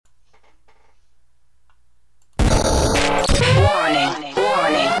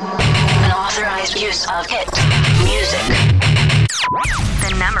unauthorized use of hit music. The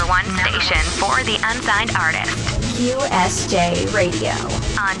number one station for the unsigned artist. QSJ Radio.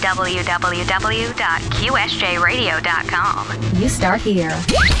 On www.qsjradio.com. You start here.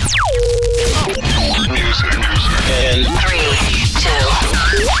 Music. In 3, 2,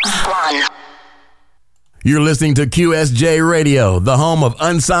 1. You're listening to QSJ Radio, the home of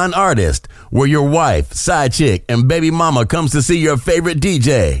unsigned artists, where your wife, side chick, and baby mama comes to see your favorite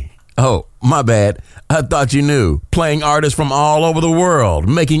DJ. Oh, my bad. I thought you knew. Playing artists from all over the world,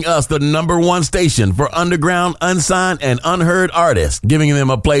 making us the number one station for underground, unsigned, and unheard artists, giving them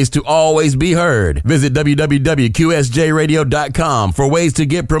a place to always be heard. Visit www.qsjradio.com for ways to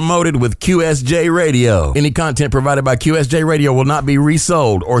get promoted with QSJ Radio. Any content provided by QSJ Radio will not be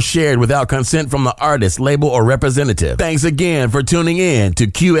resold or shared without consent from the artist, label, or representative. Thanks again for tuning in to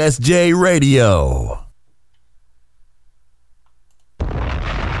QSJ Radio.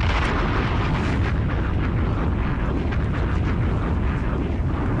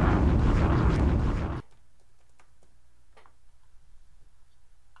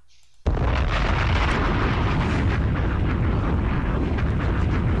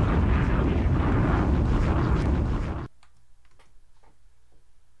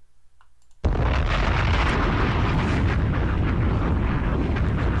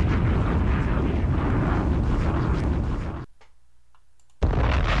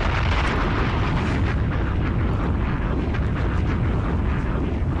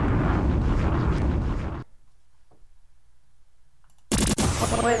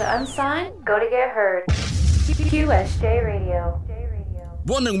 Where the unsigned go to get heard. QSJ Radio.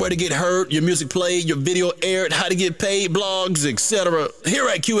 Wondering where to get heard, your music played, your video aired, how to get paid, blogs, etc. Here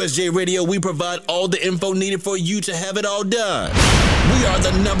at QSJ Radio, we provide all the info needed for you to have it all done. We are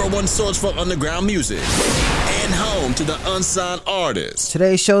the number one source for underground music and home to the unsigned artists.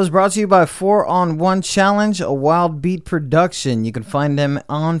 Today's show is brought to you by 4on1 Challenge, a Wild Beat production. You can find them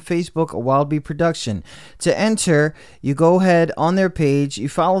on Facebook, a Wild Beat production. To enter, you go ahead on their page, you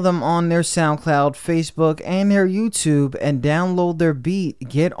follow them on their SoundCloud, Facebook, and their YouTube, and download their beat.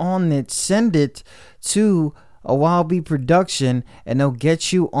 Get on it, send it to a Wild Beat production, and they'll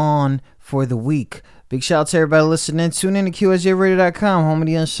get you on for the week. Big shout out to everybody listening. Tune in to QSJRadio.com, home of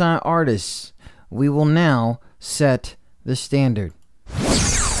the unsigned artists. We will now set the standard.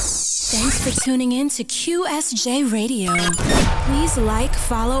 Thanks for tuning in to QSJ Radio. Please like,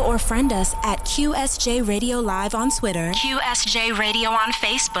 follow, or friend us at QSJ Radio Live on Twitter, QSJ Radio on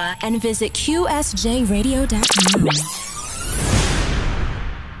Facebook, and visit QSJRadio.com.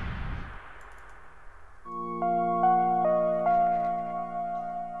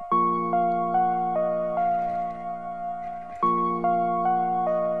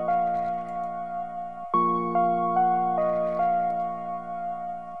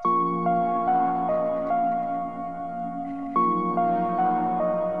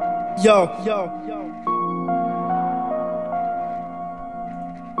 Yo.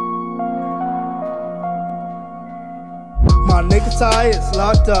 My nigga Ty is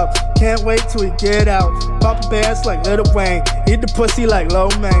locked up. Can't wait till we get out. Poppin' bands like Lil Wayne. Eat the pussy like Lo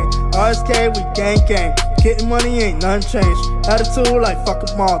Mein. RSK, we gang. Getting money ain't nothing changed. Attitude like fuck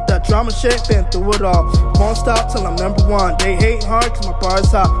 'em all. That drama shit, been through it all. Won't stop till I'm number one. They hating hard cause my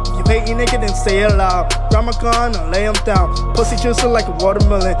bar's hot. If you hating nigga, then say it loud. Grab my gun and lay 'em down. Pussy juicing like a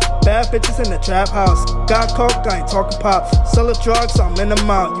watermelon. Bad bitches in the trap house. Got coke, I ain't talking pop. Selling drugs, I'm in the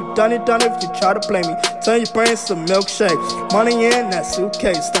mouth. You done it if you try to blame me. Turn your brains to milkshake. Money in that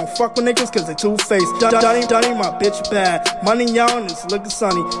suitcase. Don't fuck with niggas cause they two-faced. Dunny, my bitch bad. Money on, it's looking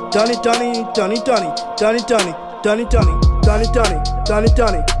sunny. Dunny. Dunny.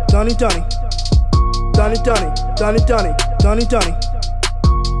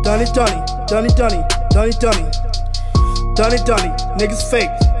 Niggas fake,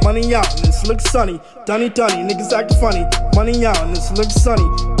 money out, and it's looking sunny. Dunny, niggas acting funny. Money out, and it's looking sunny.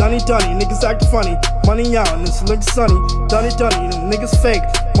 Dunny, niggas acting funny. Money out, and it's looking sunny. Dunny, niggas fake.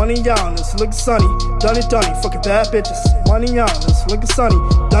 Money out, and it's looking sunny. Dunny, fucking bad bitches. Money out, and it's looking sunny.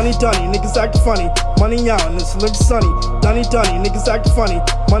 Dunny, niggas acting funny. Money out, and it's looking sunny. Dunny, niggas acting funny.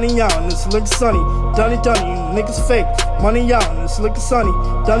 Money out, and it's looking sunny. Dunny, niggas fake. Money out, and it's looking sunny.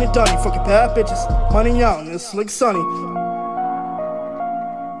 Dunny, fucking bad bitches. Money out, and it's looking sunny.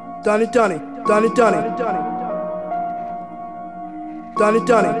 Dunny.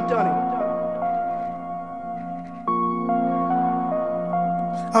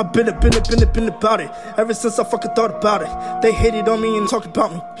 I've been about it ever since I fucking thought about it. They hated on me and talked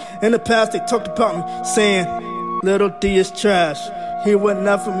about me. In the past they talked about me, saying Little D is trash, he would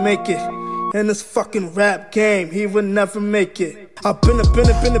never make it. In this fucking rap game, he would never make it. I've been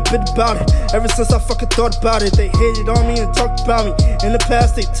about it. Ever since I fucking thought about it. They hated on me and talked about me. In the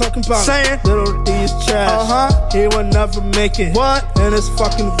past they talking about saying Little D is trash. He will never make it. What? In this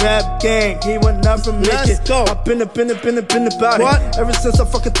fucking rap game, he will never make it. Go. I've been about what? It. Ever since I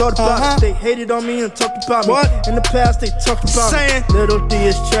fucking thought about it. They hated on me and talked about me. What? In the past they talked about saying Little D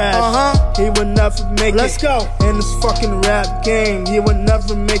is trash. He will never make it. Let's go. In this fucking rap game, he will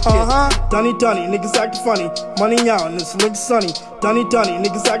never make it. Dunny, niggas acting funny. Money out and this looks sunny. Dunny,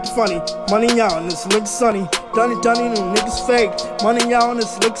 niggas acting funny. Money out and this looks sunny. Dunny, new niggas fake. Money out and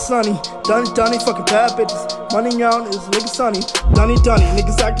this looks sunny. Dunny, fucking bad bitches. Money out and this looks sunny. Dunny,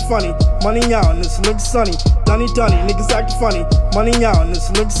 niggas acting funny. Money out and this looks sunny. Dunny, niggas acting funny. Money out and this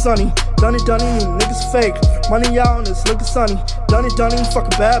looks sunny. Dunny, new niggas fake. Money out and this looks sunny. Dunny,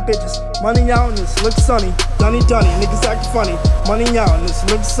 fucking bad bitches. Money out and this looks sunny. Dunny, niggas acting funny. Money out and this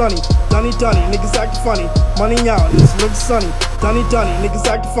looks sunny. Dunny, niggas acting funny. Money out and this looks sunny. Dunny, niggas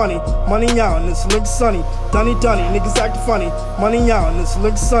acting funny. Money out and this looks sunny. Dunny, niggas acting funny. Money out and this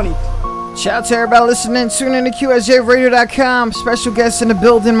looks sunny. Shout out to everybody listening. Tune in to QSJRadio.com. Special guest in the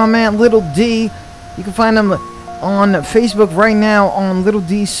building, my man Little D. You can find him on Facebook right now on Little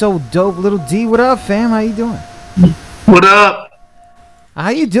D So Dope. Little D, what up, fam? How you doing? What up? How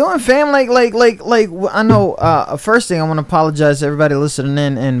you doing, fam? Like, I know, first thing, I want to apologize to everybody listening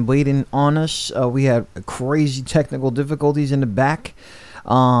in and waiting on us. We had crazy technical difficulties in the back,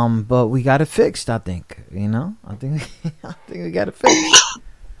 but we got it fixed, I think. I think we got it fixed.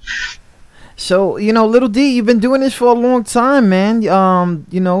 So, Little D, you've been doing this for a long time, man.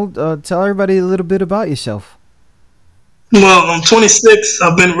 Tell everybody a little bit about yourself. Well, I'm 26.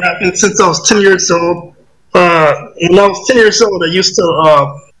 I've been rapping since I was 10 years old. When I was 10 years old, I used to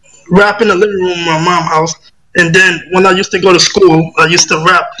rap in the living room of my mom's house. And then when I used to go to school, I used to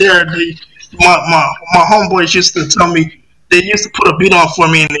rap there. My homeboys used to tell me, they used to put a beat on for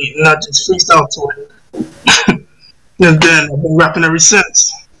me and I just freestyle to it. And then I've been rapping ever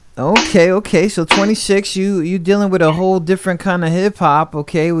since. Okay. So 26, you dealing with a whole different kind of hip hop.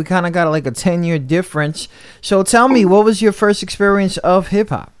 Okay, we kind of got like a 10-year difference. So tell me, what was your first experience of hip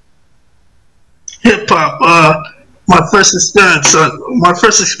hop? Hip hop. My first experience of when I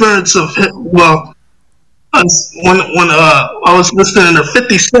was listening to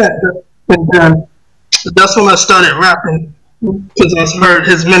 50 Cent, and then that's when I started rapping because I heard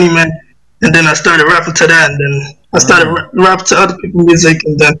his Many Men, and then I started rapping to that, and then I started rapping to other people's music,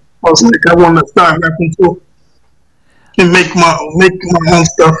 and then I was like, I want to start rapping too and make my own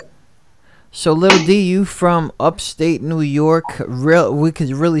stuff. So, Little D, you from upstate New York? We could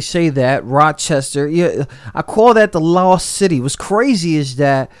really say that Rochester. Yeah, I call that the Lost City. What's crazy is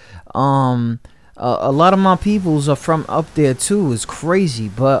that a lot of my peoples are from up there too. It's crazy,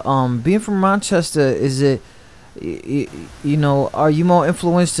 but being from Rochester, is it? Are you more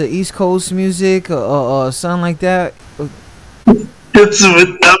influenced to East Coast music or something like that? It's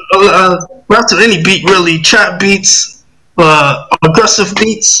rap to any beat, really. Trap beats. Aggressive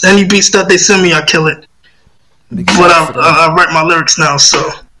beats, any beats that they send me, I kill it. But I write my lyrics now,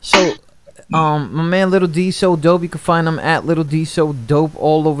 so. So, my man Little D So Dope, you can find him at Little D So Dope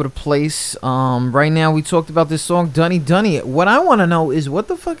all over the place. Right now, we talked about this song, Dunny. What I want to know is, what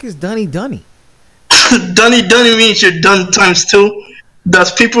the fuck is Dunny? Dunny means you're done times two.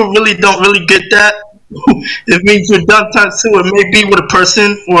 Does people really don't really get that? It means you're done times two. It may be with a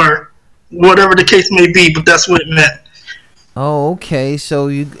person or whatever the case may be, but that's what it meant. Oh, okay. So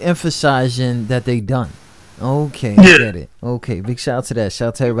you emphasizing that they done. Okay, yeah. I get it. Okay, big shout out to that. Shout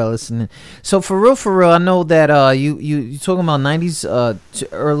out to everybody listening. So for real, I know that you talking about 90s,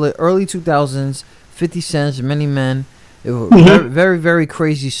 early 2000s, 50 Cent, Many Men. It was very, very, very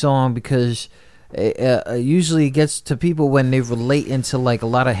crazy song because it usually gets to people when they relate into like a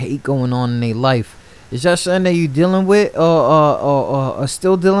lot of hate going on in their life. Is that something that you dealing with, or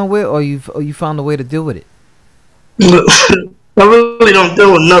still dealing with, or you found a way to deal with it? I really don't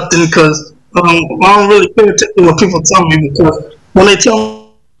deal with nothing because I don't really pay attention to what people tell me, because when they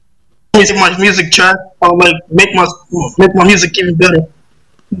tell me my music track, I'll like make my music even better.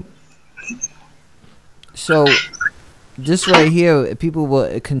 So this right here, people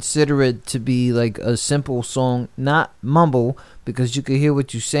will consider it to be like a simple song, not mumble, because you can hear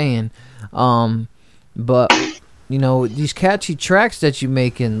what you're saying. But these catchy tracks that you're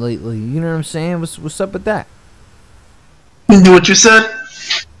making lately, you know what I'm saying? What's up with that? What you said?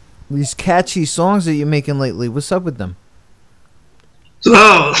 These catchy songs that you're making lately, what's up with them?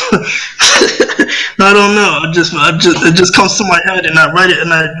 Oh, I don't know. It just comes to my head, and I write it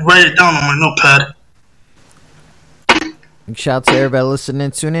down on my notepad. Shout out to everybody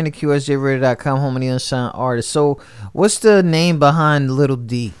listening. Tune in to QSJRadio.com, home of the unsigned artist. So, what's the name behind Little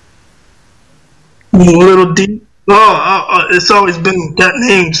D? Little D? Oh, it's always been that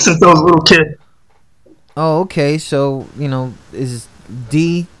name since I was a little kid. Oh, okay. So, is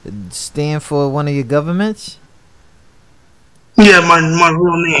D stand for one of your governments? Yeah, my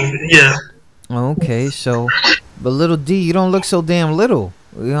real name, yeah. Okay, so, but Little D, you don't look so damn little.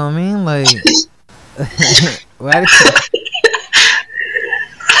 You know what I mean? Like,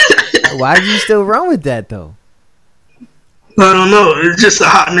 why did you still run with that, though? I don't know. It's just a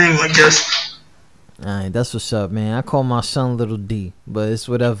hot name, I guess. Alright, that's what's up, man. I call my son Little D, but it's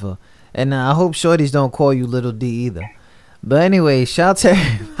whatever. And I hope shorties don't call you Little D either. But anyway, shout out to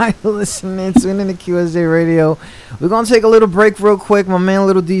everybody listening. Tune in to QSJ Radio. We're going to take a little break real quick. My man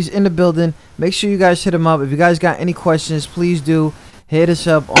Little D's in the building. Make sure you guys hit him up. If you guys got any questions, please do hit us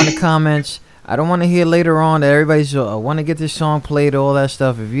up on the comments. I don't want to hear later on that everybody's want to get this song played, all that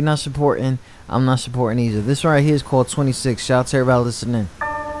stuff. If you're not supporting, I'm not supporting either. This right here is called 26. Shout out to everybody listening.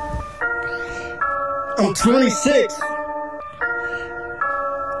 I'm 26.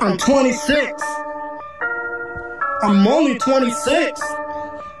 I'm 26. I'm only 26.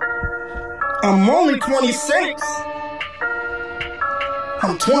 I'm only 26.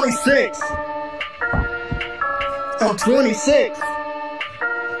 I'm 26. I'm 26.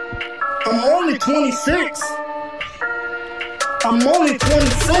 I'm only 26. I'm only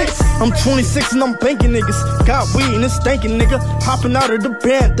 26. I'm 26 and I'm banking niggas. Got weed and it's stankin' nigga. Hopping out of the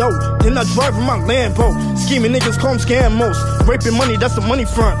bando. Then I driving my Lambo. Scheming niggas call them scam-mos. Raping money, that's the money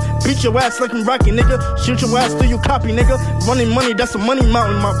front. Beat your ass like I'm Rocky, nigga. Shoot your ass till you copy, nigga. Running money, that's a money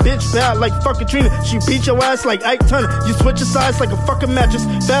mountain. My bitch bad like fucking Trina. She beat your ass like Ike Turner. You switch your sides like a fucking mattress.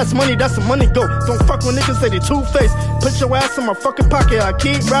 Fast money, that's the money go. Don't fuck with niggas, say they two-faced. Put your ass in my fucking pocket. I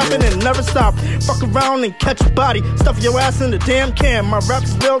keep rapping and never stop. Fuck around and catch a body. Stuff your ass in the damn can. My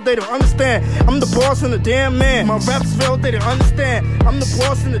raps real, they don't understand. I'm the boss and the damn man. My raps real, they don't understand. I'm the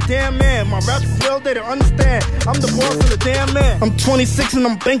boss and the damn man. My raps real, they don't understand. I'm the boss and the damn man. I'm 26 and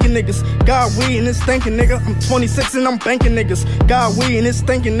I'm banking niggas. Got weed and it's stinking nigga. I'm 26 and I'm banking niggas. Got weed and it's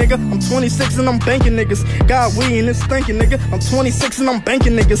stinking nigga. I'm 26 and I'm banking niggas. Got weed and it's stinking nigga. I'm 26 and I'm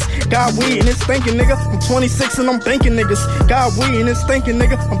banking niggas. Got weed and it's stinking nigga. I'm 26 and I'm banking niggas. Got weed and it's stinking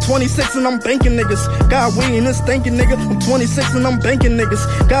nigga. I'm 26 and I'm banking niggas. Got weed and it's stinking nigga. I'm 26 and I'm banking niggas.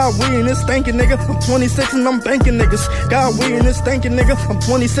 Got weed and it's stinking nigga. I'm 26 and I'm banking niggas. Got weed and it's stinking nigga. I'm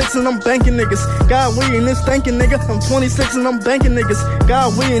 26 and I'm banking niggas. Got weed and it's stinking nigga. I'm 26 and I'm banking niggas.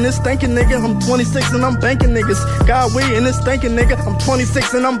 Got weed and it's stinking nigga. I'm 26 and I'm banking niggas. Got weed and it's stinking nigga. I'm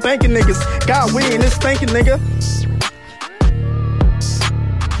 26 and I'm banking niggas. Got weed and it's stinking nigga.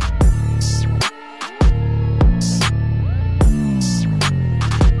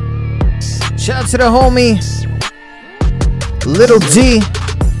 Shout out to the homie Little D.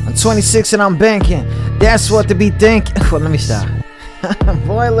 I'm 26 and I'm banking. That's what to be thinking. Well, let me stop.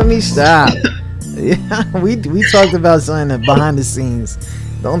 Boy, let me stop. Yeah, we talked about something behind the scenes.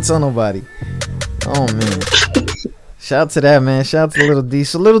 Don't tell nobody. Oh man. Shout out to that, man. Shout out to Little D.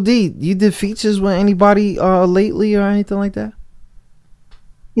 So Little D, you did features with anybody lately or anything like that?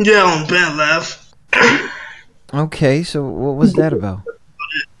 Yeah, on Band Laugh. Okay, so what was that about?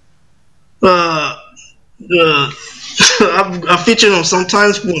 I feature them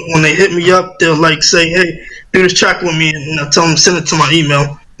sometimes when they hit me up. They'll like say, "Hey, do this track with me," and I tell them send it to my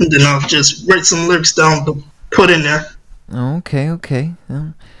email, and then I'll just write some lyrics down to put in there. Okay.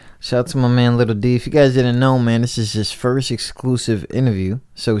 Shout out to my man Little D. If you guys didn't know, man, this is his first exclusive interview.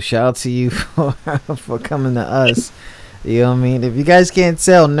 So shout out to you for coming to us. You know what I mean? If you guys can't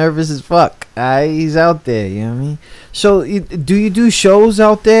tell, nervous as fuck. He's out there, you know what I mean? So, do you do shows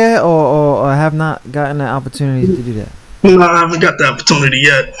out there or have not gotten the opportunity to do that? No, I haven't got the opportunity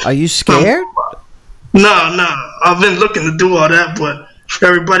yet. Are you scared? No. I've been looking to do all that, but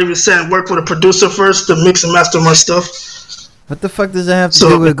everybody was saying work with a producer first to mix and master my stuff. What the fuck does that have to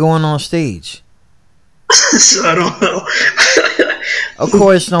do with going on stage? So I don't know. Of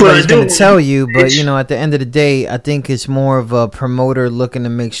course, nobody's going to tell you, but, you know, at the end of the day, I think it's more of a promoter looking to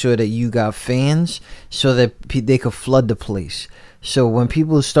make sure that you got fans so that they could flood the place. So when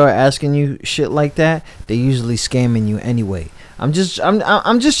people start asking you shit like that, they're usually scamming you anyway. I'm just trying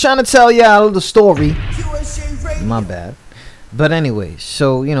to tell y'all the story. My bad. But anyway,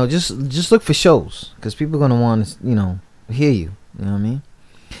 so, you know, just look for shows because people are going to want to, you know, hear you. You know what I mean?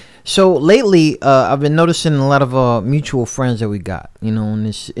 So lately, I've been noticing a lot of mutual friends that we got, you know, in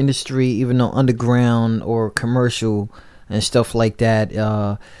this industry, even though underground or commercial and stuff like that,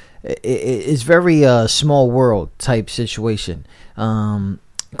 it's very small world type situation. Crown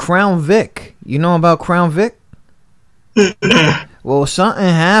Vic, you know about Crown Vic? Well, something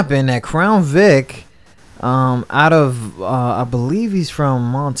happened at Crown Vic, out of I believe he's from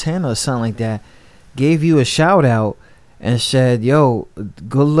Montana or something like that, gave you a shout out and said, "Yo,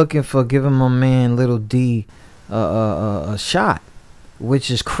 good looking for giving my man Little D a shot," which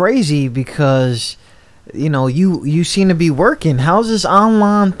is crazy because you seem to be working. How's this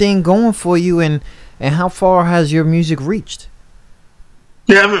online thing going for you, and how far has your music reached?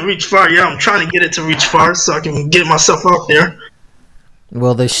 Yeah, I haven't reached far yet. I'm trying to get it to reach far so I can get myself out there.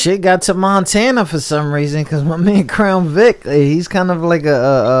 Well, the shit got to Montana for some reason because my man Crown Vic, he's kind of like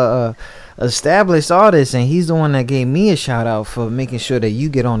a established artist, and he's the one that gave me a shout out for making sure that you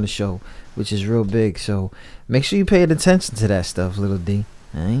get on the show, which is real big. So make sure you pay attention to that stuff, Little D.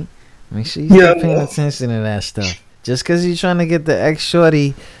 All right? Make sure you start paying attention to that stuff. Just because you're trying to get the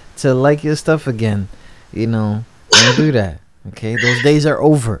ex-shorty to like your stuff again, don't do that. Okay? Those days are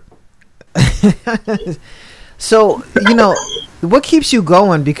over. So, what keeps you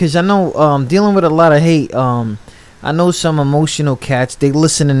going? Because I know dealing with a lot of hate, I know some emotional cats, they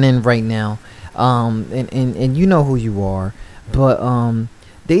listening in right now, and you know who you are, but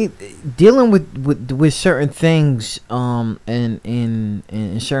they dealing with certain things, and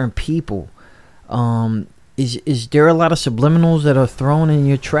certain people. Is there a lot of subliminals that are thrown in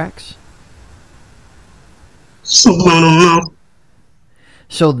your tracks? Subliminal, no.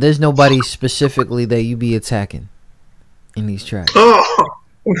 So there's nobody specifically that you be attacking in these tracks? Oh,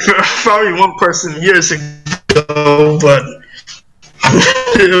 probably one person years ago, but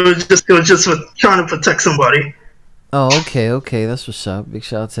it was just for trying to protect somebody. Oh, okay, that's what's up. Big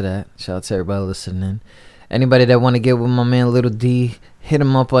shout out to that. Shout out to everybody listening. Anybody that want to get with my man Little D, hit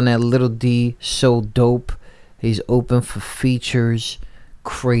him up on that Little D So Dope. He's open for features.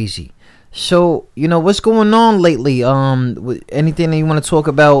 Crazy. So, what's going on lately? Anything that you want to talk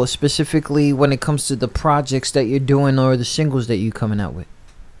about specifically when it comes to the projects that you're doing or the singles that you're coming out with?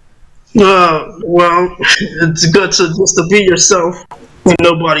 Well, it's good to be yourself and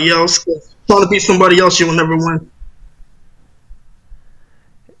nobody else. Trying to be somebody else, you will never win.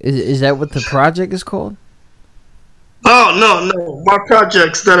 Is that what the project is called? Oh, no. My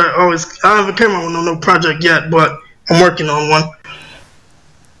projects that I haven't came out with no project yet, but I'm working on one.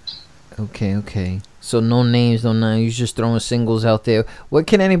 Okay. So no names, no nothing. You're just throwing singles out there. Where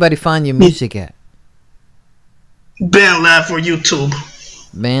can anybody find your music at? BandLab or YouTube.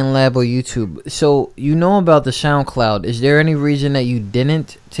 BandLab or YouTube. So you know about the SoundCloud. Is there any reason that you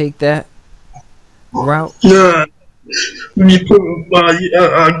didn't take that route? Yeah.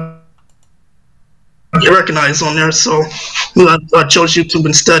 Get recognized on there, so I chose YouTube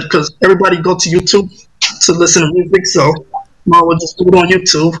instead because everybody go to YouTube to listen to music, so I would just do it on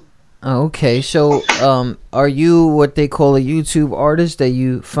YouTube. Okay, so are you what they call a YouTube artist, that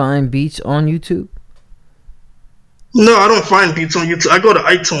you find beats on YouTube? No, I don't find beats on YouTube. I go to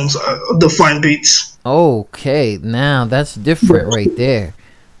iTunes to find beats. Okay, now that's different right there.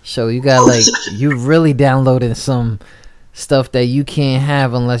 So you got you really downloading some stuff that you can't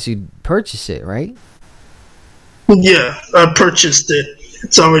have unless you purchase it, right? Yeah, I purchased it.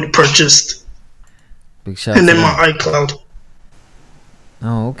 It's already purchased. Big shout and to then that. My iCloud.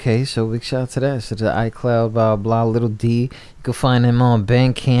 Oh, okay. So big shout out to that. So the iCloud, blah, Little D. You can find him on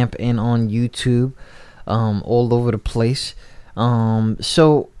Bandcamp and on YouTube, all over the place.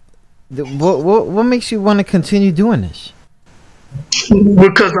 So what makes you want to continue doing this?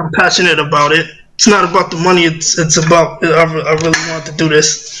 Because I'm passionate about it. It's not about the money. It's about I really want to do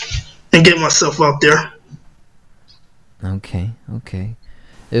this and get myself out there. Okay.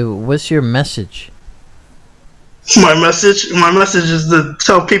 What's your message? My message is to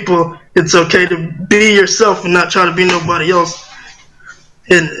tell people it's okay to be yourself and not try to be nobody else,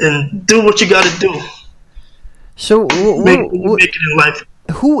 and do what you got to do. So make it in life.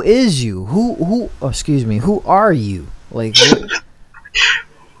 Who is you? Who? Oh, excuse me. Who are you? Like, I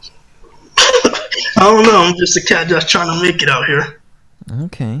don't know. I'm just a cat just trying to make it out here.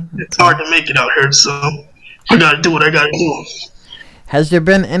 Okay. It's hard to make it out here, so I got to do what I got to do. Has there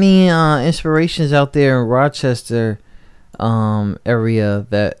been any inspirations out there in Rochester area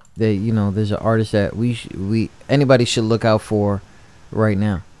that there's an artist that anybody should look out for right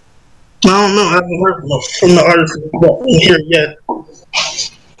now? I don't know. I haven't heard from the artists in here yet.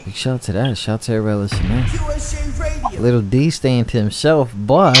 Big shout out to that. Shout out to everybody listening. Little D staying to himself,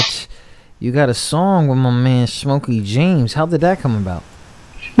 but you got a song with my man Smokey James. How did that come about?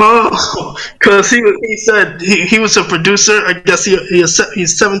 Well, because he said he was a producer. I guess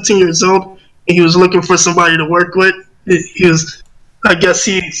he's 17 years old. And he was looking for somebody to work with. I guess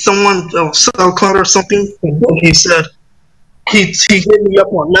someone of SoundCloud or something. And he said he hit me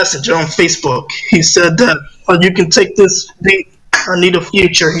up on Messenger on Facebook. He said that you can take this beat. I need a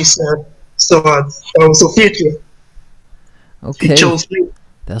future, he said. So that was a future. Okay. He chose me.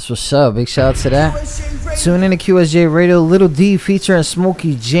 That's what's up. Big shout out to that. Tune in to QSJ Radio. Little D featuring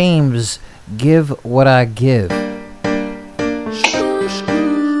Smokey James. Give What I Give.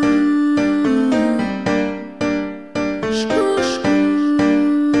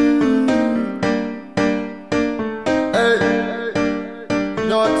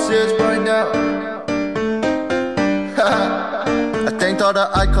 All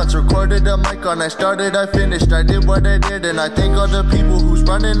the icons recorded a mic on. I started, I finished, I did what I did, and I thank all the people who's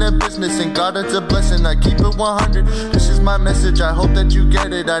running the business. And God, it's a blessing. I keep it 100. This is my message. I hope that you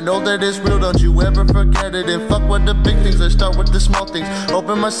get it. I know that it's real. Don't you ever forget it. And fuck with the big things. I start with the small things.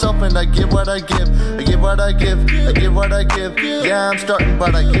 Open myself and I give what I give. I give what I give. I give what I give. Yeah, I'm starting,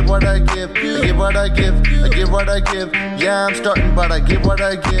 but I give what I give. I give what I give. I give what I give. Yeah, I'm starting, but I give what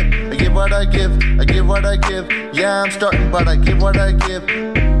I give. I give what I give. I give what I give. Yeah, I'm starting, but I give what I give.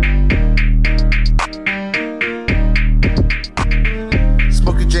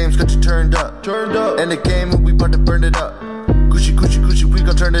 Smokey James got you turned up. And the game and we about to burn it up. Gucci, Gucci, Gucci, we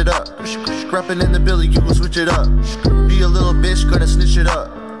gon' turn it up. Scrapping in the Billy, you gon' switch it up. Be a little bitch, gonna snitch it up.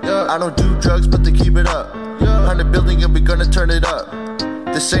 I don't do drugs, but they keep it up. 100 building and we gonna turn it up.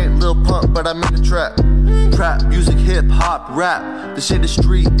 This ain't Lil Pump, but I'm in the trap. Trap, music, hip hop, rap. This shit the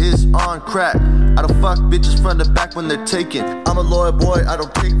street is on crack. I don't fuck bitches from the back when they're taken. I'm a loyal boy, I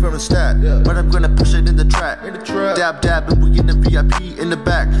don't take from the stat. But I'm gonna push it in the track. Dab, dab, and we get the VIP in the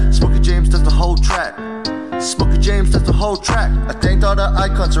back. Smokey James does the whole track. Smokey James does the whole track. I thanked all the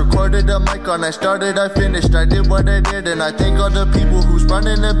icons, recorded a mic on. I started, I finished, I did what I did. And I thank all the people who's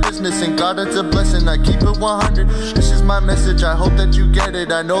running the business. And God, it's a blessing. I keep it 100. This is my message. I hope that you get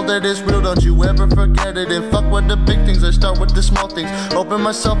it. I know that it's real. Don't you ever forget it. And fuck with the big things. I start with the small things. Open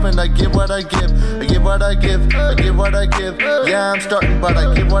myself and I give what I give. I give what I give. I give what I give. Yeah, I'm starting, but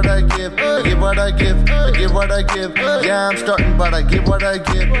I give what I give. I give what I give. I give what I give. Yeah, I'm starting, but I give what I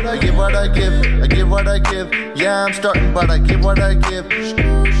give. I give what I give. I give what I give. Yeah, I'm starting, but I give what I give.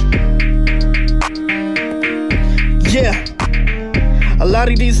 Yeah. A lot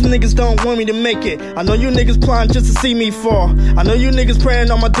of these niggas don't want me to make it. I know you niggas plotting just to see me fall. I know you niggas praying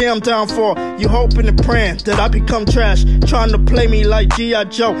on my damn downfall. You hoping and praying that I become trash, trying to play me like G.I.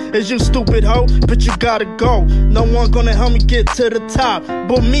 Joe. Is you stupid hoe? But you gotta go. No one gonna help me get to the top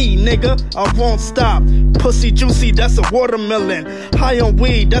but me, nigga. I won't stop. Pussy juicy, that's a watermelon. High on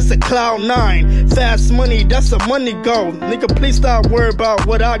weed, that's a cloud 9. Fast money, that's a money goal. Nigga, please stop worrying about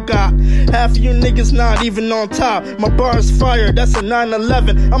what I got. Half of you niggas not even on top. My bar's fire, that's a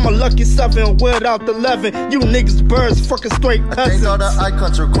 911. I'm a lucky 7 without the 11. You niggas birds, fucking straight peasants. I thank all the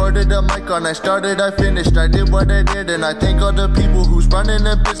icons, recorded a mic on. I started, I finished, I did what I did. And I thank all the people who's running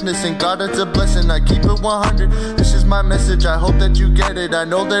the business. And God, it's a blessing. I keep it 100. This is my message. I hope that you get it. I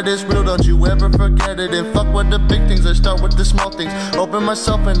know that it's real. Don't you ever forget it. And fuck with the big things. I start with the small things. Open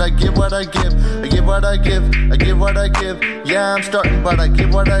myself and I give what I give. I give what I give. I give what I give. Yeah, I'm starting, but I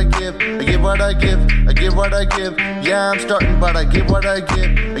give what I give. I give what I give. I give what I give. Yeah, I'm starting, but I give what I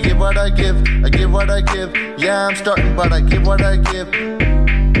give. I give what I give. I give what I give. Yeah, I'm starting, but I give what I give.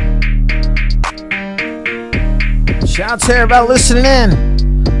 Shout out to everybody listening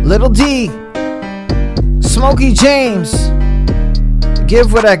in. Little D, Smokey James,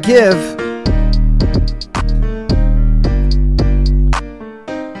 Give What I Give.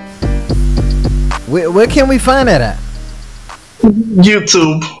 Where can we find that at?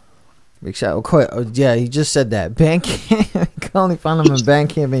 YouTube. Big shout out. Oh, yeah, he just said that. Bandcamp. You can only find them on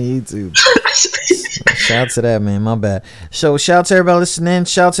Bandcamp and YouTube. Shout out to that, man. My bad. So shout out to everybody listening.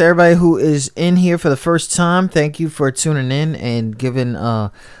 Shout out to everybody who is in here for the first time. Thank you for tuning in and giving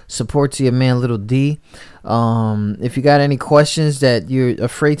support to your man Little D. If you got any questions that you're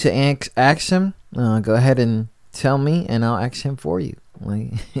afraid to ask him, go ahead and tell me and I'll ask him for you.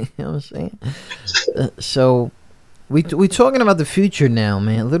 Like, you know what I'm saying? So we talking about the future now,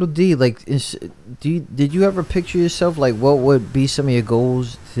 man. Little D, like, did you ever picture yourself, like, what would be some of your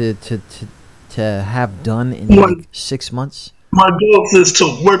goals to have done in like 6 months? My goal is to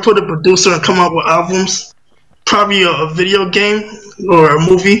work with a producer and come out with albums. Probably a video game or a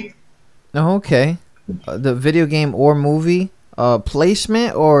movie. Oh, okay. The video game or movie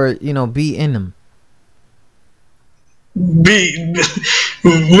placement, or be in them. Be in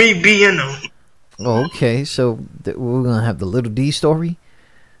them. Oh, okay. So we're gonna have the Little D story.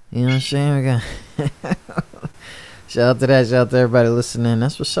 You know what I'm saying? We got shout out to that. Shout out to everybody listening.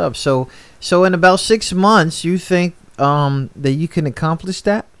 That's what's up. So in about 6 months, you think that you can accomplish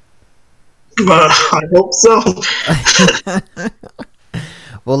that? I hope so.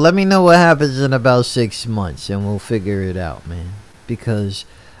 Well, let me know what happens in about 6 months, and we'll figure it out, man. Because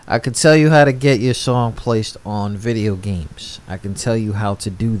I can tell you how to get your song placed on video games. I can tell you how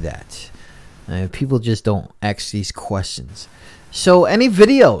to do that. And people just don't ask these questions. So, any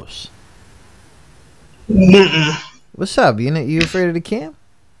videos? What's up? You afraid of the cam?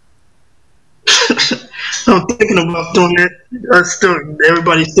 I'm thinking about doing it.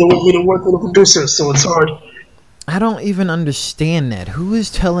 Everybody still want me to work with a producer, so it's hard. I don't even understand that. Who is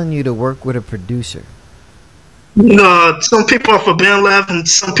telling you to work with a producer? Some people off of BandLab and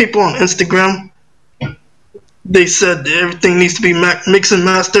some people on Instagram. They said everything needs to be mixed and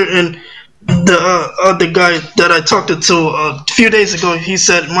mastered, and the other guy that I talked to a few days ago, he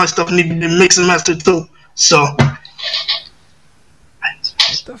said my stuff needed to be mixed and mastered too. So, what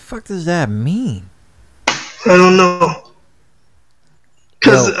the fuck does that mean? I don't know.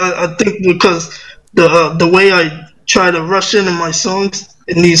 Because I think because the way I try to rush into my songs,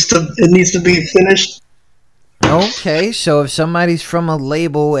 it needs to be finished. Okay, so if somebody's from a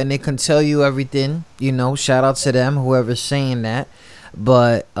label and they can tell you everything, shout out to them, whoever's saying that.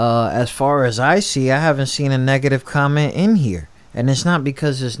 But as far as I see, I haven't seen a negative comment in here. And it's not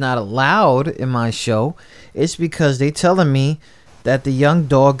because it's not allowed in my show. It's because they telling me that the young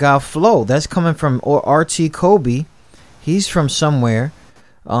dog got flow. That's coming from RT Kobe. He's from somewhere.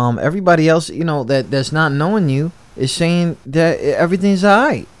 Everybody else, that's not knowing you is saying that everything's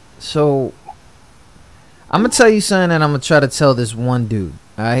alright. So I'm gonna tell you something, and I'm gonna try to tell this one dude.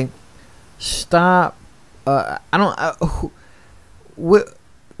 All right, stop. Let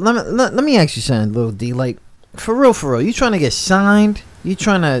me ask you something, Lil D. Like, for real, you trying to get signed? You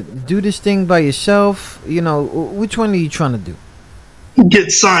trying to do this thing by yourself? Which one are you trying to do?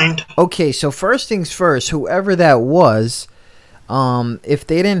 Get signed. Okay, so first things first, whoever that was, if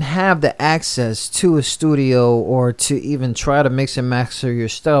they didn't have the access to a studio or to even try to mix and master your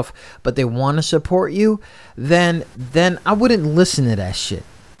stuff, but they want to support you, then I wouldn't listen to that shit.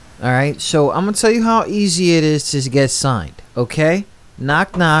 All right, so I'm gonna tell you how easy it is to get signed. Okay,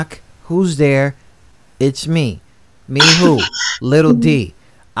 knock knock. Who's there? It's me. Me who? Little D.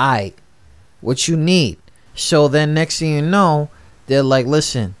 What you need? So then next thing you know, they're like,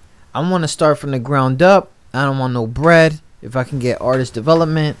 listen, I want to start from the ground up. I don't want no bread. If I can get artist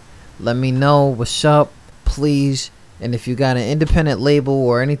development, let me know. What's up, please. And if you got an independent label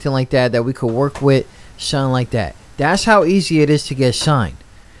or anything like that we could work with, something like that. That's how easy it is to get signed.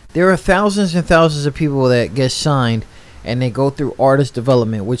 There are thousands and thousands of people that get signed and they go through artist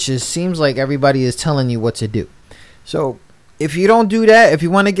development, which seems like everybody is telling you what to do. So if you don't do that, if you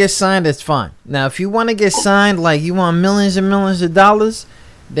want to get signed, that's fine. Now, if you want to get signed, like you want millions and millions of dollars,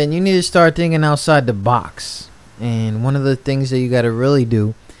 then you need to start thinking outside the box. And one of the things that you got to really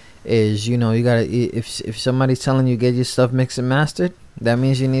do is, you got to, if somebody's telling you get your stuff mixed and mastered, that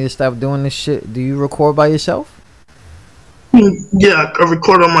means you need to stop doing this shit. Do you record by yourself? Yeah, I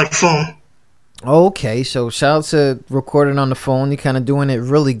record on my phone. Okay, so shout out to recording on the phone. You're kind of doing it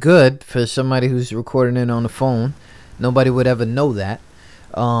really good for somebody who's recording it on the phone. Nobody would ever know that.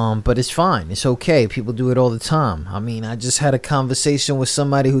 But it's fine. It's okay. People do it all the time. I mean, I just had a conversation with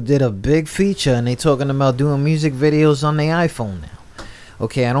somebody who did a big feature, and they talking about doing music videos on their iPhone now.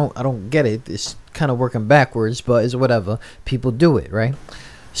 Okay, I don't get it. It's kind of working backwards, but it's whatever. People do it, right?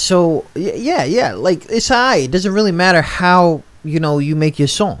 So yeah. Like, it's alright. It doesn't really matter how you make your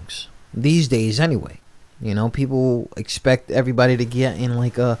songs these days, anyway. People expect everybody to get in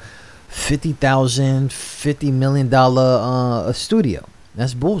like a $50 million a studio.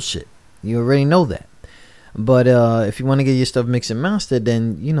 That's bullshit. You already know that. But if you want to get your stuff mixed and mastered,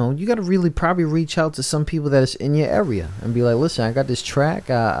 then you got to really probably reach out to some people that's in your area and be like, listen, I got this track.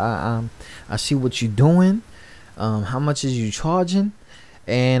 I see what you're doing. How much is you charging?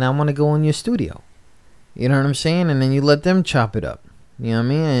 And I want to go in your studio. You know what I'm saying? And then you let them chop it up. You know what I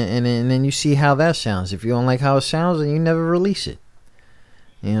mean? And then you see how that sounds. If you don't like how it sounds, then you never release it.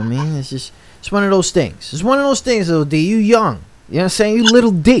 You know what I mean? It's one of those things. It's one of those things, little D. You young. You know what I'm saying? You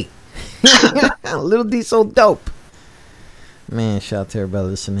little D. Little D so dope. Man, shout out to everybody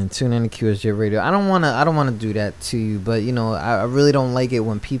listening. Tune in to QSJ Radio. I don't wanna do that to you, but I really don't like it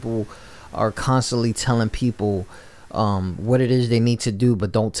when people are constantly telling people what it is they need to do,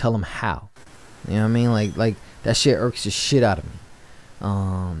 but don't tell them how. You know what I mean? Like that shit irks the shit out of me.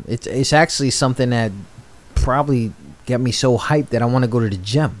 It's actually something that probably get me so hyped that I want to go to the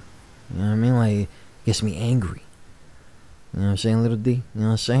gym. You know what I mean? Like, it gets me angry. You know what I'm saying, little D? You know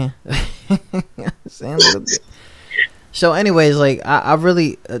what I'm saying? Little D. So anyways, like, I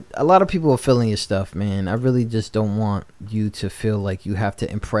really, a lot of people are feeling your stuff, man. I really just don't want you to feel like you have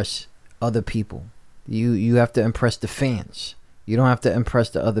to impress other people. You have to impress the fans. You don't have to impress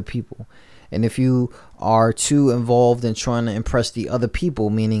the other people. And if you are too involved in trying to impress the other people,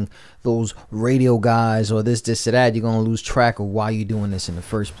 meaning those radio guys or this or that, you're going to lose track of why you're doing this in the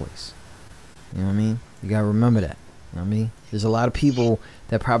first place. You know what I mean? You got to remember that. You know what I mean? There's a lot of people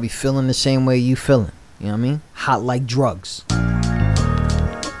that probably feeling the same way you feeling. You know what I mean? Hot like drugs.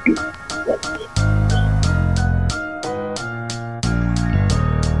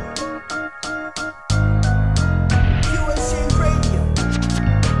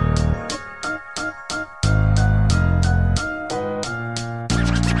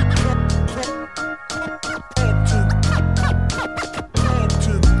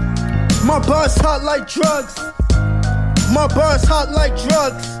 My bars hot like drugs. My bars hot like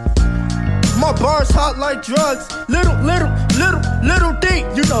drugs. My bars hot like drugs. Little D,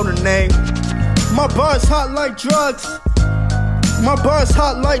 you know the name. My bars hot like drugs. My bars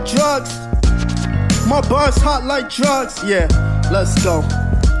hot like drugs. My bars hot like drugs. Yeah, let's go.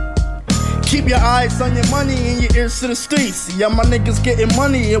 Keep your eyes on your money and your ears to the streets. Yeah, my niggas getting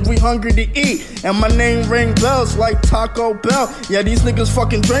money and we hungry to eat. And my name ring bells like Taco Bell. Yeah, these niggas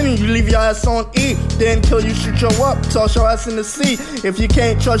fucking draining. You leave your ass on E, then kill you, shoot your up, toss your ass in the sea. If you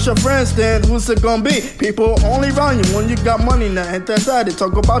can't trust your friends, then who's it gonna be? People only around you when you got money now. Ain't that sad? They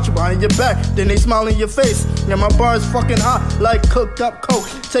talk about you behind your back, then they smile in your face. Yeah, my bar is fucking hot like cooked up coke.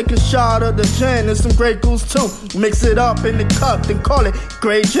 Take a shot of the gin and some Grey Goose too. Mix it up in the cup, then call it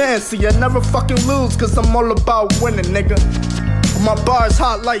Grey Jan. See, I never fucking lose, cause I'm all about winning, nigga. My bar's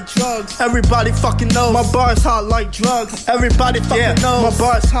hot like drugs. Everybody fucking knows. My bar's hot like drugs. Everybody fucking knows. My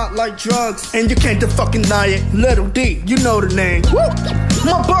bar's hot like drugs. And you can't fucking deny it. Little D, you know the name. Woo!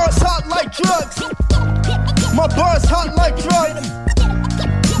 My bar's hot like drugs. My bar's hot like drugs.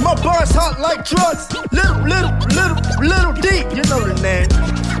 My bar's hot like drugs. Little D, you know the name.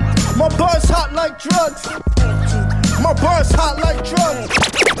 My bar's hot like drugs. My bar's hot like drugs.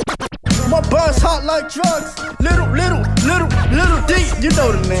 My bar's hot like drugs. Little D, you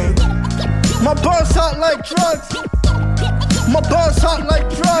know the name. My bar's hot like drugs. My bar's hot like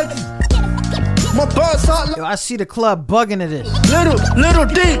drugs. My bar's hot like... Yo, I see the club bugging at this. Little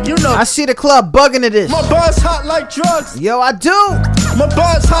D, you know. I see the club bugging at this. My bar's hot like drugs. Yo, I do. My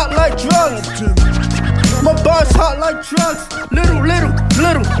bar's hot like drugs. My bar's hot like drugs.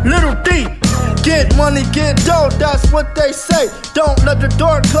 Little D. Get money, get dough, that's what they say. Don't let the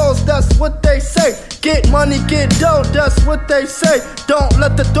door close, that's what they say. Get money, get dough, that's what they say. Don't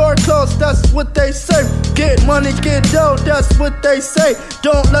let the door close, that's what they say. Get money, get dough, that's what they say.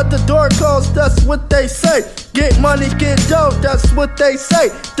 Don't let the door close, that's what they say. Get money, get dough, that's what they say.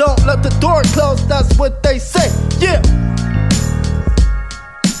 Don't let the door close, that's what they say. Yeah.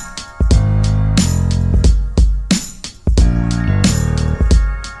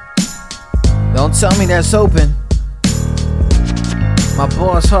 Don't tell me that's open. My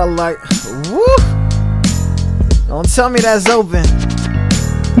boss hot like, woo. Don't tell me that's open.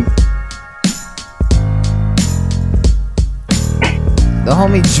 The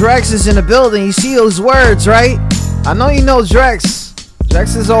homie Drex is in the building. You see those words, right? I know you know Drex.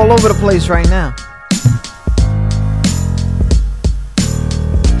 Drex is all over the place right now.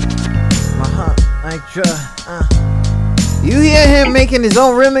 You hear him making his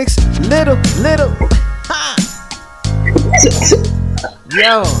own remix? Little.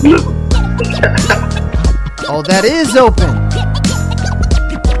 Yo. Oh, that is open.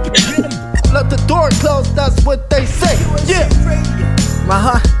 Let the door close, that's what they say. Yeah.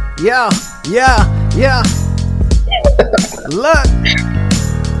 Yeah. Look.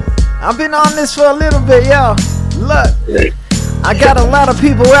 I've been on this for a little bit, yo. Look. I got a lot of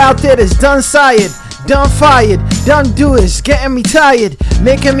people out there that's done sired, done fired, done do this, getting me tired,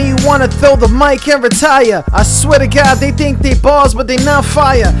 making me wanna throw the mic and retire. I swear to God, they think they bars, but they not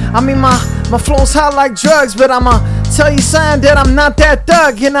fire. I mean, my flow's hot like drugs, but I'ma tell you something that I'm not that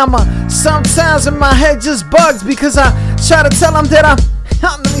thug. And sometimes in my head just bugs because I try to tell them that I'm...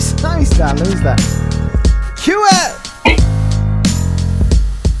 Let me stop. Cue it!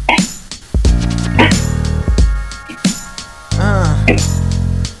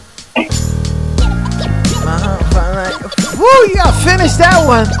 Woo, you gotta finish that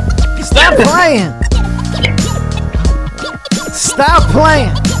one. Stop playing. Stop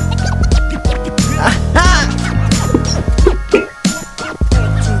playing.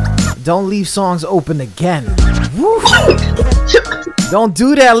 Don't leave songs open again. Woo. Don't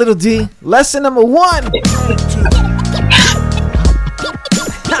do that, little D. Lesson number 1.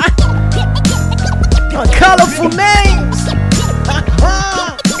 Colorful names.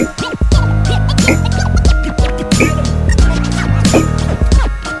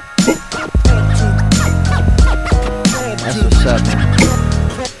 That's what's up,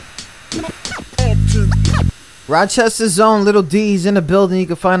 Rochester's own Little D's in the building. You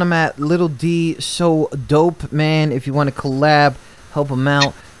can find him at Little D So Dope, man. If you want to collab, help him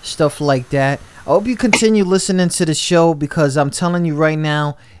out, stuff like that. I hope you continue listening to the show, because I'm telling you right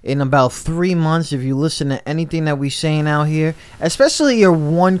now, in about 3 months, if you listen to anything that we saying out here, especially your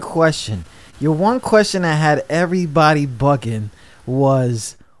one question that had everybody bugging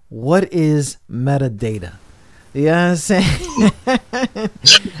was, what is metadata? You know what I'm saying?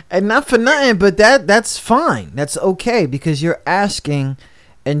 And not for nothing, but that's fine. That's okay, because you're asking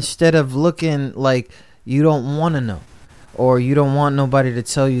instead of looking like you don't want to know, or you don't want nobody to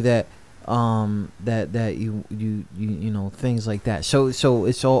tell you that that you know, things like that. So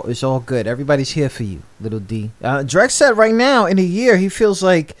it's all good. Everybody's here for you, Little D. Drex said right now in a year he feels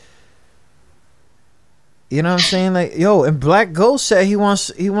like, you know what I'm saying, like, yo, and Black Ghost said he wants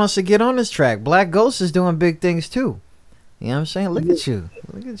to get on this track. Black Ghost is doing big things too. You know what I'm saying? Look at you.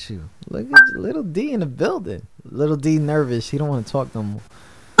 Look at Little D in the building. Little D nervous. He don't want to talk no more.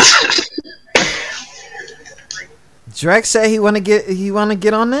 Drex said he want to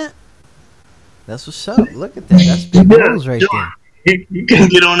get on that. That's what's up. Look at that. That's big moves right there. You can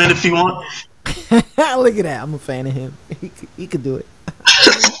get on it if you want. Look at that. I'm a fan of him. He could do it.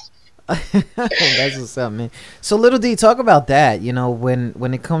 That's what's up, man. So Little D, talk about that. You know,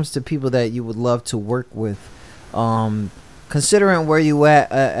 when it comes to people that you would love to work with, considering where you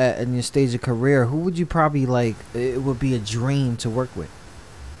at in your stage of career, who would you probably like? It would be a dream to work with.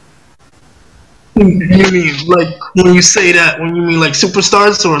 You mean like when you say that? When you mean like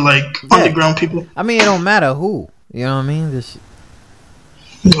superstars or like underground people? I mean, it don't matter who. You know what I mean?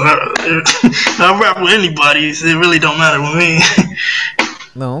 I rap with anybody. So it really don't matter with me.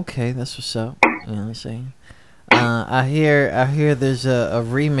 No, okay, that's what's up. You know what I'm saying? I hear there's a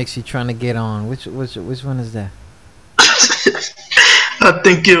remix you're trying to get on. Which one is that? I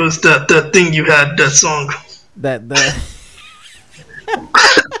think it was that thing you had, that song. That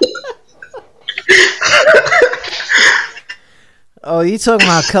Oh, you talking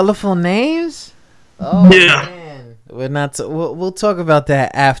about Colorful Names? Oh, yeah. Man. We're not. We'll talk about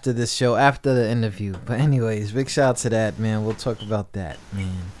that after this show, after the interview. But anyways, big shout out to that, man. We'll talk about that,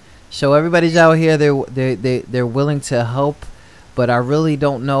 man. So everybody's out here. They're willing to help, but I really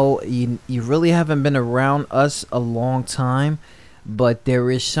don't know. You really haven't been around us a long time, but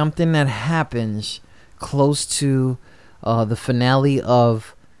there is something that happens close to the finale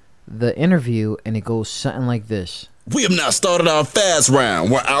of the interview, and it goes something like this. We have now started our fast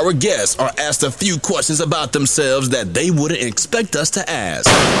round, where our guests are asked a few questions about themselves that they wouldn't expect us to ask.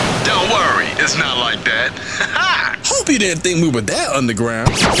 Don't worry, it's not like that. Hope you didn't think we were that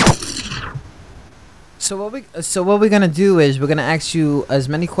underground. So what we're gonna do is we're gonna ask you as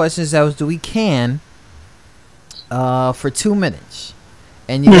many questions as we can for 2 minutes,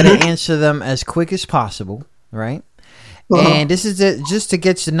 and you gotta answer them as quick as possible, right? And this is just to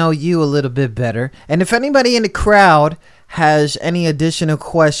get to know you a little bit better. And if anybody in the crowd has any additional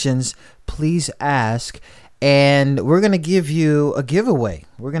questions, please ask. And we're going to give you a giveaway.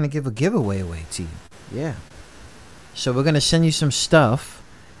 We're going to give a giveaway away to you. Yeah. So we're going to send you some stuff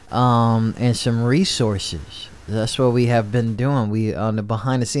and some resources. That's what we have been doing. We on the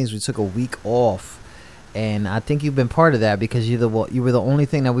behind the scenes, we took a week off. And I think you've been part of that because you were the only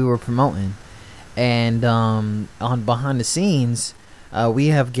thing that we were promoting. And on behind the scenes, we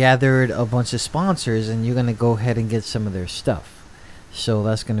have gathered a bunch of sponsors, and you're going to go ahead and get some of their stuff. So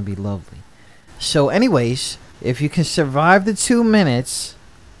that's going to be lovely. So anyways, if you can survive the 2 minutes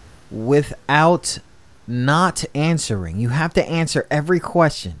without not answering, you have to answer every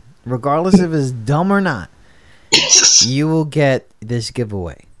question, regardless if it's dumb or not. You will get this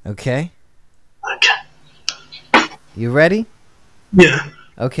giveaway. Okay? Okay. You ready? Yeah.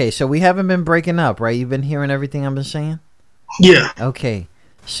 Okay, so we haven't been breaking up, right? You've been hearing everything I've been saying? Yeah. Okay,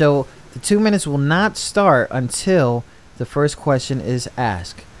 so the 2 minutes will not start until the first question is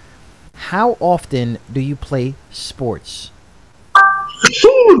asked. How often do you play sports?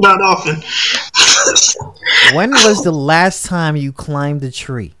 Not often. When was the last time you climbed a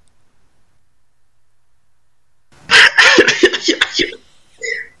tree?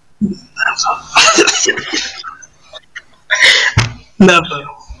 Never.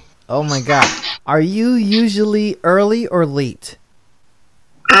 Oh my God. Are you usually early or late?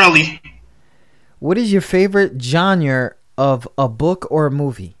 Early. What is your favorite genre of a book or a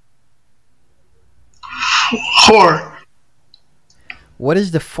movie? Horror. What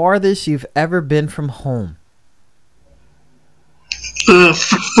is the farthest you've ever been from home?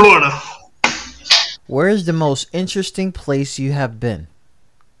 Florida. Where is the most interesting place you have been?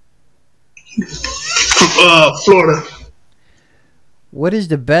 Florida. What is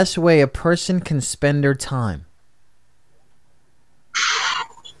the best way a person can spend their time?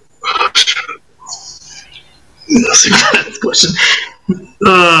 That's a good question.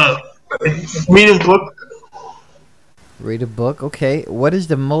 Reading book. Read a book. Okay. What is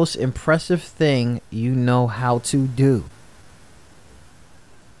the most impressive thing you know how to do?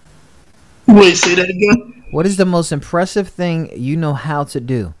 Wait, say that again. What is the most impressive thing you know how to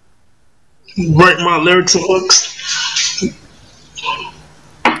do? Write my lyrics and hooks.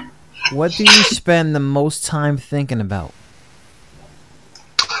 What do you spend the most time thinking about?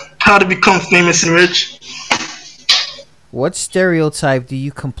 How to become famous and rich. What stereotype do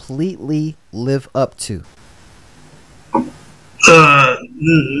you completely live up to?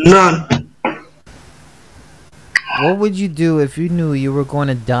 None. What would you do if you knew you were going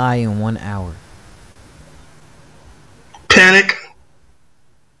to die in 1 hour? Panic.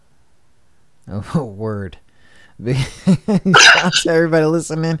 Oh, word. Shout out to everybody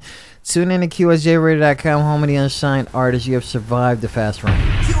listening. Tune in to QSJRadio.com, home of the unsigned artists. You have survived the fast run.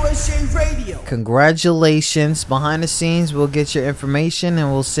 QSJ Radio. Congratulations. Behind the scenes, we'll get your information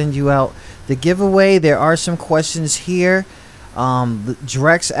and we'll send you out the giveaway. There are some questions here.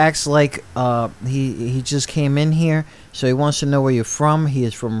 Drex acts like he just came in here, so he wants to know where you're from. He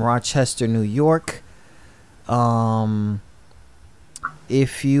is from Rochester, New York.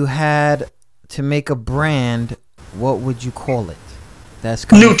 If you had to make a brand, what would you call it? That's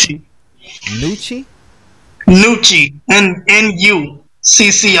Nucci. Nucci? Nucci.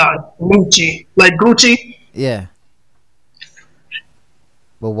 N-U-C-C-I. Nucci. Like Gucci? Yeah.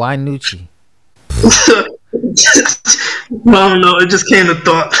 But why Nucci? I don't know. It just came to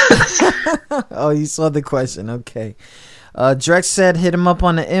thought. Oh, you saw the question. Okay. Drex said hit him up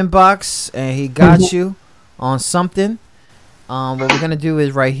on the inbox, and he got you on something. What we're going to do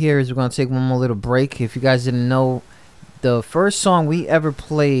is right here is we're going to take one more little break. If you guys didn't know, the first song we ever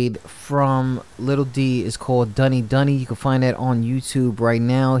played from Little D is called Dunny Dunny. You can find that on YouTube right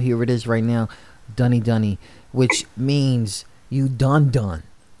now. Here it is right now. Dunny Dunny, which means you done.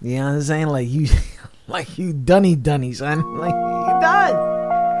 You know what I'm saying? Like you dunny dunny, son. Like you done.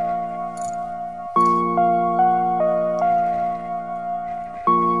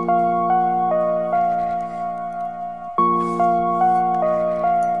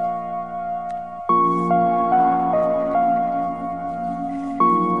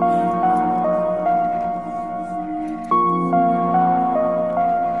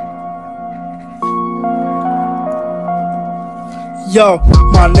 Yo,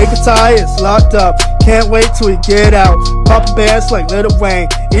 my nigga Ty is locked up. Can't wait till we get out. Poppin' bands like Lil Wayne.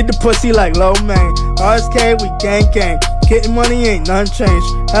 Eat the pussy like Lo Mein. RSK, we gang. Getting money ain't none changed.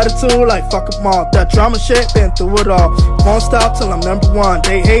 Attitude like fuck 'em all. That drama shit, been through it all. Won't stop till I'm number one.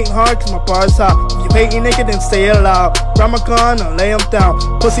 They hating hard cause my bar's hot. If you hating nigga, then stay alive. Grab my gun and lay 'em down.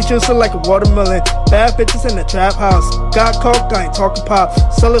 Pussy juicing like a watermelon. Bad bitches in the trap house. Got coke, I ain't talking pop.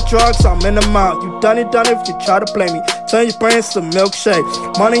 Selling drugs, I'm in the mouth. You done it if you try to blame me. Turn your brains to milkshake.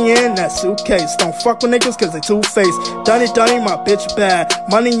 Money in that suitcase. Don't fuck with niggas cause they two-faced. Dunny, my bitch bad.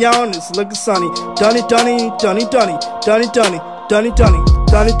 Money on, it's looking sunny. Dunny. Dunny. Dunny, Dunny. Dunny, Dunny. Dunny, Dunny.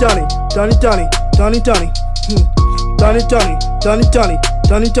 Dunny, Dunny. Dunny, Dunny. Dunny, Dunny. Dunny, Dunny. Dunny, Dunny.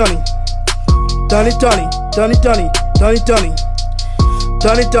 Dunny, Dunny. Dunny, Dunny. Dunny, Dunny. Dunny, Dunny.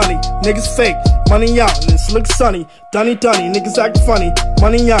 Dunny, Dunny. Niggas fake. Money out and it's look sunny. Dunny, niggas act funny.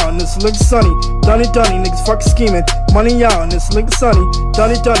 Money out and it's look sunny. Dunny, niggas fucking scheming. Money out and it's look sunny.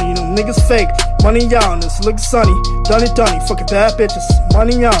 Dunny, you know niggas fake. Money out and it's look sunny. Dunny, fucking bad bitches.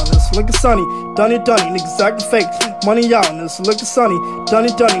 Money out and it's looking sunny. Dunny, niggas acting fake. Money out and it's looking sunny. Dunny,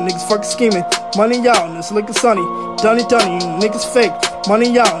 niggas fucking scheming. Money out and it's looking sunny. Dunny, you know niggas fake.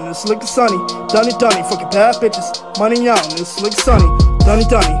 Money out and it's looking sunny. Dunny, fucking bad bitches. Money out and it's looking sunny. Dunny.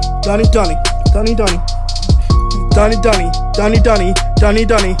 Dunny. Dunny, Dunny. Dunny, Dunny. Dunny. Dunny, Dunny. Dunny,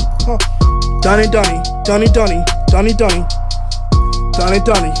 Dunny. Dunny.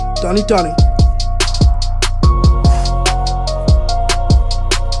 Dunny, Dunny.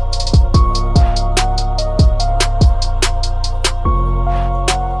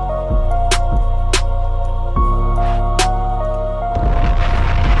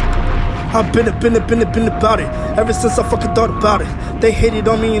 I've been about it ever since I fucking thought about it. They hated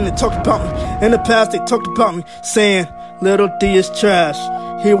on me and they talked about me. In the past they talked about me, saying Little D is trash.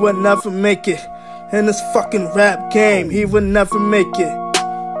 He would never make it in this fucking rap game. He would never make it.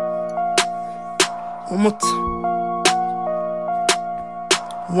 One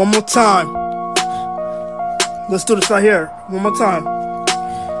more time. Let's do this right here. One more time.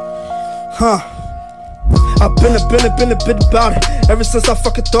 I've been about it. Ever since I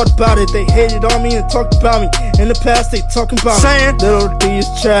fucking thought about it. They hated on me and talked about me. In the past, they talking about me. Little D is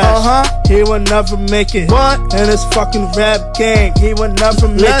trash. He will never make it. What? In this fucking rap game, he will never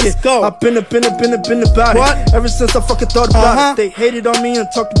make it. Go. I've been about it. Ever since I fucking thought about it. They hated on me and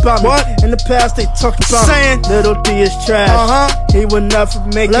talked about me. In the past, they talked about me. Little D is trash. He will never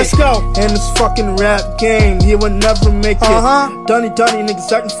make it. Let's go. In this fucking rap game, he will never make it. Dunny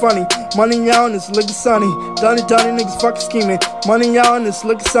niggas acting funny. Money out and it's looking sunny. Dunny niggas fucking scheming. Money out and it's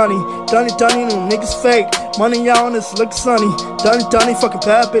looking sunny. Dunny them niggas fake. Money out and it's looking sunny. Dunny fucking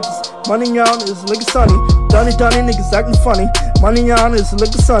bad bitches. Money out and it's looking sunny. Dunny niggas acting funny. Money out and it's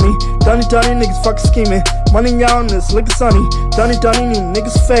looking sunny. Dunny niggas fucking scheming. Money out and it's looking sunny. Dunny them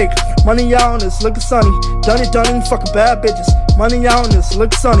niggas fake. Money out and it's looking sunny. Dunny fucking bad bitches. Money out and it's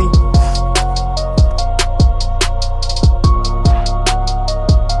looking sunny.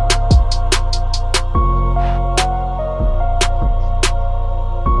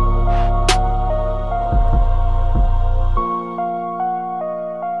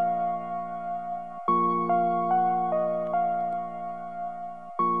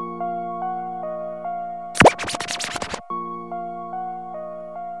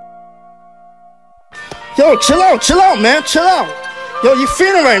 Yo, chill out, man, chill out. Yo, you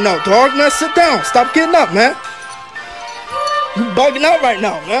feeling right now, dog? Now sit down, stop getting up, man. You bugging out right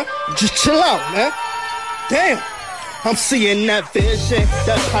now, man. Just chill out, man. Damn. I'm seeing that vision,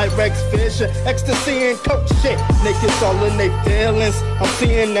 that Pyrex vision, ecstasy and coke shit. Niggas all in they feelings. I'm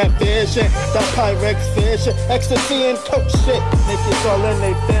seeing that vision, that Pyrex vision, ecstasy and coke shit. Niggas all in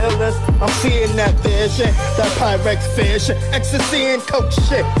they feelings. I'm seeing that vision, that Pyrex vision, ecstasy and coke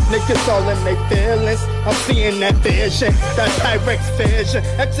shit. Niggas all in they feelings. I'm seeing that vision, that Pyrex vision,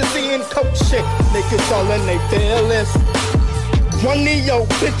 ecstasy and coke shit. Niggas all in they feelings. One of your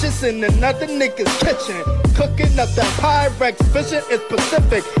bitches in another nigga's kitchen, cooking up that Pyrex vision is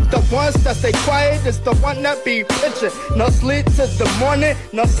Pacific. The ones that stay quiet is the one that be pitching. No sleep till the morning,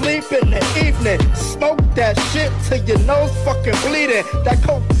 no sleep in the evening. Smoke that shit till your nose fucking bleeding. That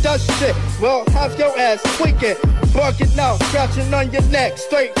coke does shit, well have your ass tweaking. Bugging out, scratching on your neck,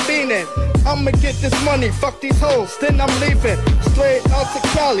 straight fiending. I'ma get this money, fuck these hoes, then I'm leaving. Straight out to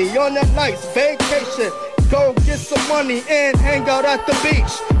Cali on a nice vacation. Go get some money and hang out at the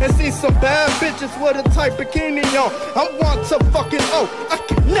beach and see some bad bitches with a tight bikini on. I want to fucking I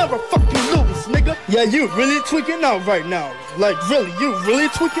can never fucking lose, nigga. Yeah, you really tweaking out right now. Like really, you really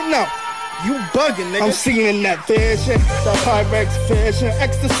tweaking out. You bugging, nigga. I'm seeing that vision, that Pyrex vision,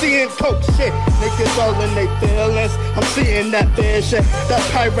 ecstasy and coke shit. Niggas all in they feelings. I'm seeing that vision, that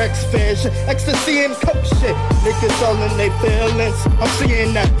Pyrex vision, ecstasy and coke shit. Niggas all in they feelings. I'm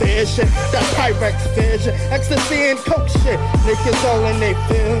seeing that vision, that Pyrex vision, ecstasy and coke shit. Niggas all in they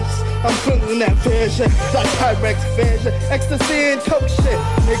feelings. I'm feeling that vision, that Pyrex vision, ecstasy and coke shit.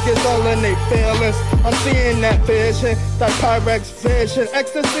 Niggas all in they feelings. I'm seeing that vision, that Pyrex vision,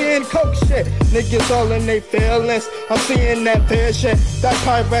 ecstasy and coke shit. Niggas all in they feelings. I'm seeing that vision, that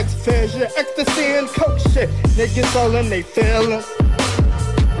Pyrex vision, ecstasy and coke shit. Niggas all in they feelings.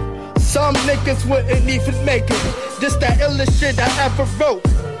 Some niggas wouldn't even make it. This that illest shit I ever wrote.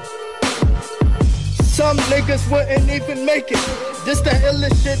 Some niggas wouldn't even make it. This the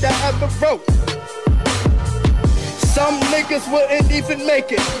illest shit I ever wrote. Some niggas wouldn't even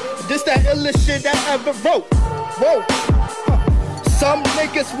make it. This the illest shit I ever wrote. Whoa. Some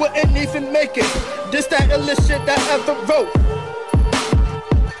niggas wouldn't even make it. This the illest shit I ever wrote.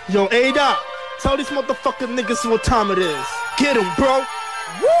 Yo, A-Dot, tell these motherfucking niggas what time it is. Get 'em, bro.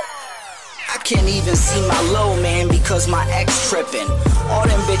 Woo. I can't even see my low, man, because my ex tripping. All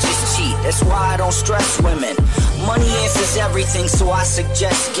them bitches cheat, that's why I don't stress women. Money answers everything, so I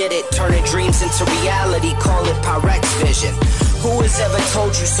suggest get it. Turning dreams into reality, call it Pyrex vision. Who has ever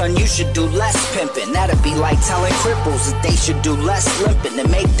told you, son, you should do less pimping? That'd be like telling cripples that they should do less limping. To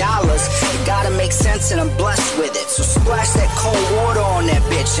make dollars, it gotta make sense and I'm blessed with it. So splash that cold water on that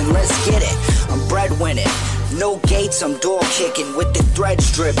bitch and let's get it. I'm breadwinning. No gates, I'm door kicking with the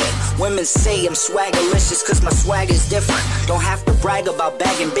threads dripping. Women say I'm swaggerlicious cause my swag is different. Don't have to brag about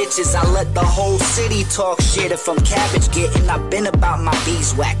bagging bitches, I let the whole city talk shit. If I'm cabbage getting, I've been about my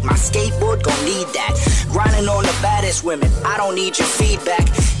beeswax. My skateboard gon' need that. Grinding on the baddest women, I don't need your feedback.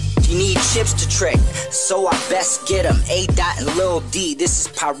 You need chips to trick, so I best get them. A-Dot and Lil D, this is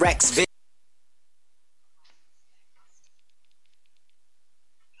Pyrex Vision.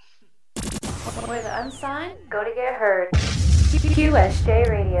 Where the unsigned go to get heard. QSJ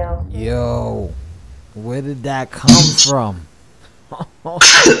Radio. Yo, where did that come from?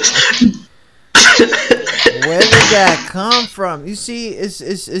 Where did that come from? You see,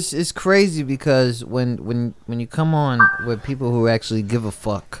 it's crazy because when you come on with people who actually give a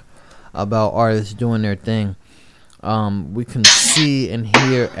fuck about artists doing their thing, we can see and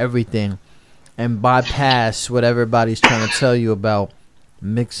hear everything and bypass what everybody's trying to tell you about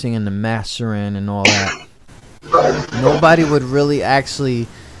mixing and the mastering and all that. Nobody would really actually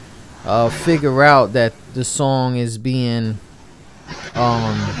figure out that the song is being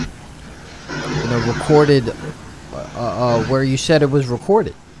recorded where you said it was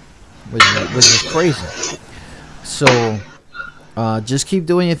recorded, which is crazy. So just keep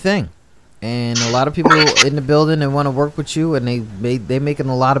doing your thing. And a lot of people in the building, they want to work with you, and they making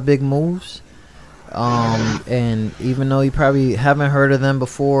a lot of big moves. And even though you probably haven't heard of them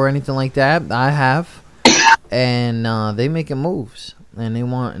before or anything like that, I have. And they making moves, and they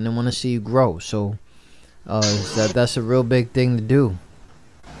want to see you grow. So that's a real big thing to do.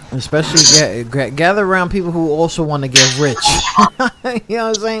 Especially gather around people who also want to get rich. You know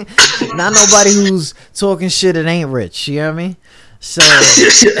what I'm saying? Not nobody who's talking shit and ain't rich. You know what I mean? So,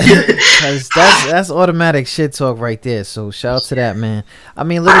 cause that's automatic shit talk right there. So shout out to that, man. I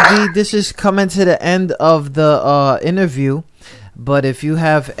mean, Little D, this is coming to the end of the interview. But if you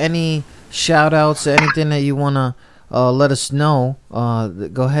have any shout outs or anything that you want to let us know,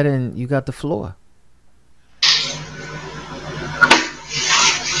 go ahead and you got the floor.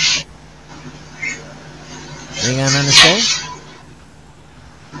 You got nothing to say?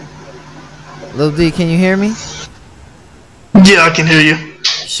 Lil D, can you hear me? Yeah, I can hear you.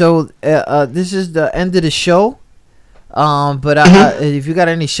 So, this is the end of the show. But if you got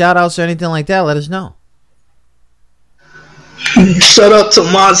any shout outs or anything like that, let us know. Shout out to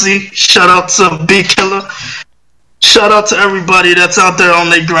Mozzie. Shout out to Big Killer. Shout out to everybody that's out there on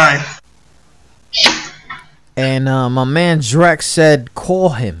their grind. And my man Drex said, call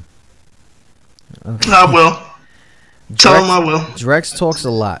him. Okay. I will. Tell him I will. Drex talks a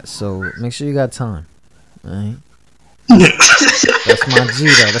lot, so make sure you got time. All right? That's my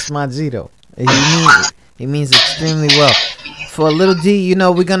Gito. That's my Gito. He means extremely well. For Little D, you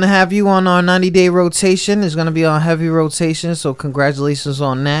know, we're going to have you on our 90-day rotation. It's going to be on heavy rotation, so congratulations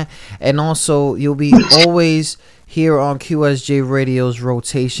on that. And also, you'll be always here on QSJ Radio's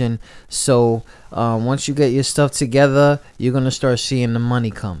rotation. So once you get your stuff together, you're going to start seeing the money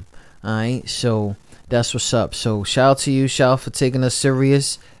come. All right? So that's what's up. So shout out to you. Shout out for taking us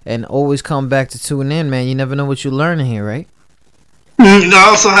serious. And always come back to tune in, man. You never know what you're learning here, right? I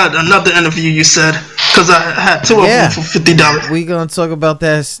also had another interview, you said, because I had two of them for $50. We're going to talk about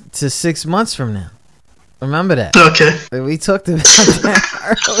that to 6 months from now. Remember that. Okay. We talked about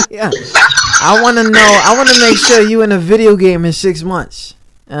that earlier. I want to know. I want to make sure you in a video game in 6 months.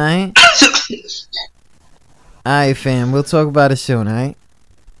 All right? All right, fam. We'll talk about it soon, all right?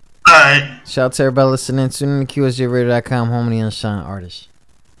 All right. Shout out to everybody listening. Tune in to QSJRadio.com, home of the unsigned artists.